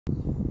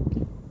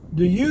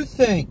Do you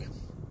think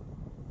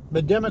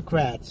the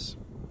Democrats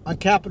on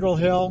Capitol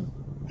Hill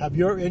have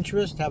your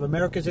interest, have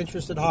America's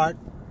interest at heart?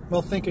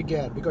 Well, think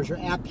again, because you're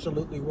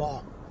absolutely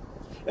wrong.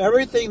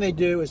 Everything they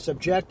do is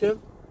subjective.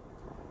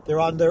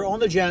 They're on their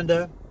own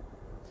agenda.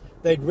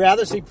 They'd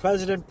rather see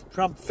President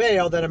Trump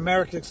fail than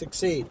America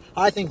succeed.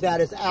 I think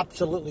that is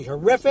absolutely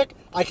horrific.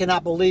 I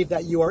cannot believe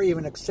that you are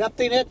even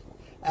accepting it.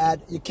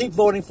 And you keep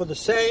voting for the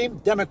same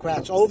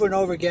Democrats over and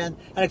over again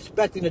and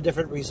expecting a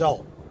different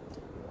result.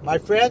 My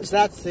friends,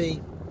 that's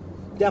the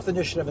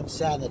definition of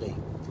insanity.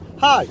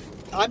 Hi,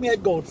 I'm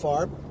Ed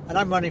Goldfarb, and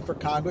I'm running for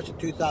Congress in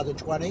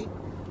 2020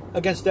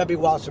 against Debbie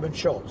Wasserman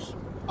Schultz.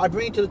 I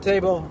bring to the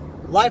table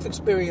life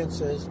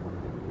experiences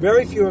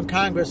very few in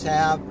Congress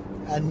have,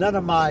 and none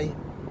of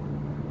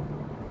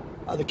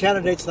the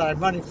candidates that I'm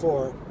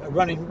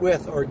running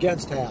with or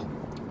against have.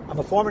 I'm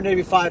a former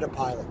Navy fighter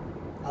pilot.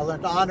 I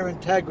learned honor,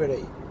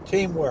 integrity,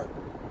 teamwork,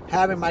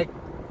 having my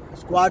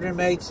squadron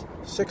mates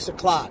 6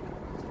 o'clock.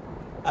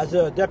 As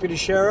a deputy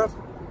sheriff,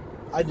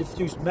 I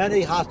diffused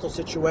many hostile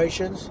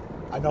situations.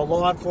 I know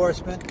law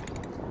enforcement,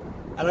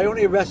 and I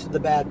only arrested the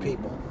bad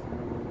people.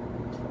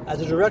 As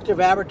a director of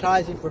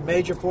advertising for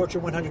major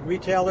Fortune 100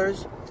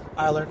 retailers,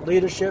 I learned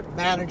leadership,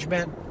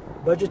 management,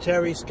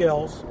 budgetary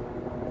skills.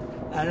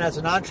 And as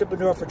an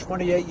entrepreneur for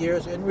 28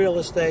 years in real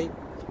estate,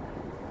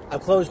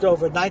 I've closed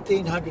over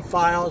 1,900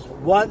 files,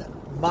 one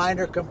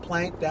minor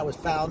complaint that was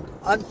found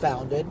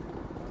unfounded.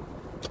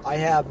 I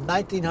have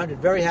 1,900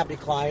 very happy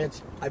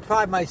clients. I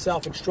pride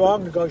myself in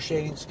strong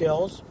negotiating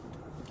skills.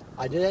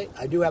 I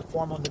do have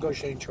formal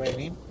negotiating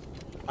training.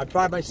 I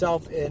pride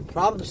myself in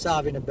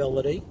problem-solving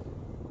ability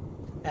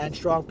and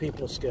strong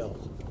people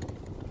skills.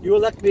 You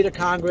elect me to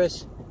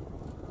Congress.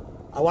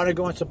 I want to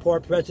go and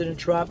support President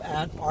Trump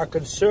and our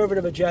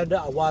conservative agenda.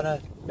 I want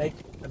to make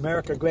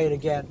America great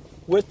again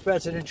with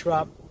President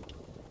Trump.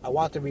 I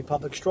want the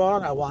republic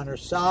strong. I want her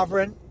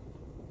sovereign.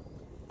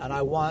 And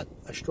I want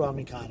a strong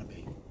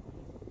economy.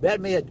 Bet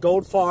me at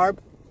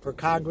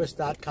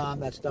goldfarbforcongress.com.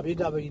 That's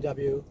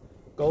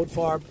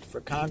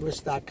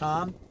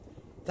www.goldfarbforcongress.com.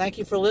 Thank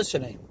you for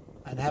listening,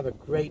 and have a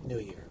great new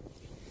year.